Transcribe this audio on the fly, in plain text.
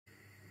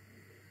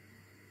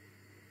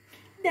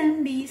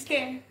Don't be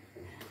scared.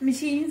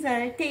 Machines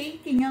are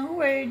taking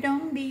over.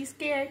 Don't be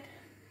scared.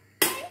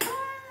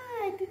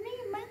 AI, the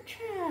new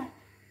mantra.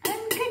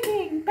 I'm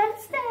cooking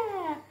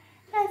pasta.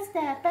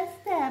 Pasta,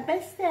 pasta,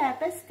 pasta,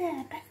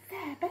 pasta,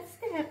 pasta,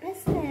 pasta,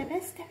 pasta,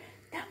 pasta.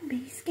 Don't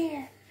be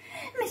scared.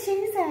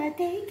 Machines are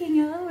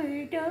taking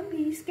over. Don't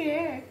be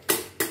scared.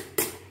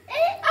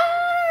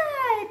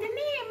 AI, the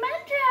new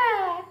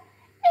mantra.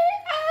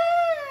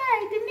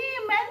 AI, the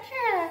new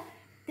mantra.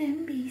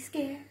 Don't be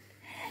scared.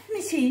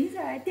 Machines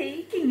are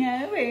taking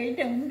over.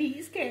 Don't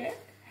be scared.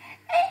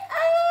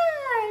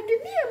 AI, the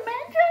new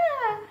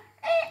mantra.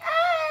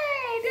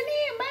 AI, the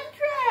new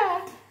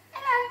mantra.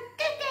 And I'm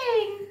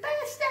cooking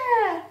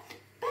pasta.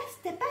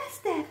 Pasta,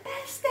 pasta,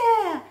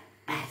 pasta.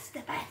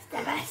 Pasta, pasta,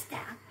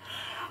 pasta.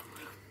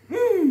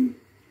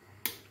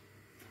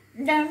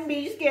 Don't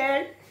be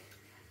scared.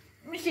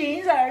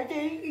 Machines are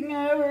taking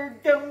over.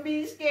 Don't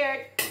be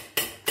scared.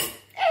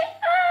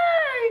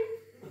 AI,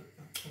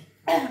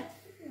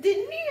 the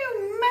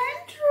new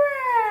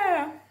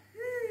mantra.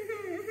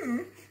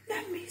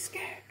 Don't be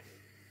scared.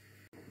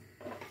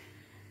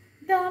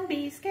 Don't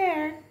be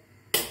scared.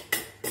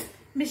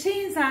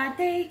 Machines are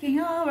taking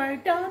over.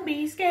 Don't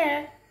be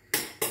scared.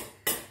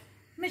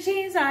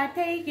 Machines are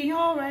taking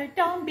over.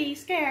 Don't be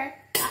scared.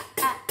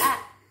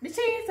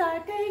 Machines are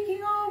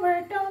taking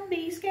over. Don't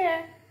be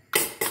scared.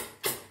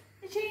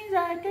 Machines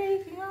are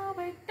taking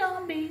over.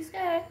 Don't be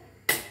scared.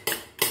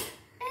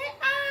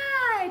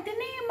 AI, the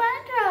new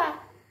mantra.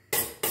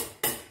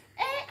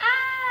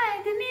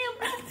 AI, the new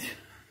mantra.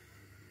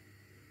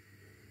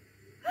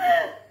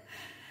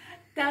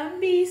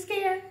 Don't be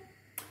scared.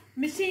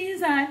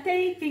 Machines are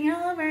taking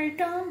over.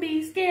 Don't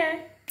be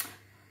scared.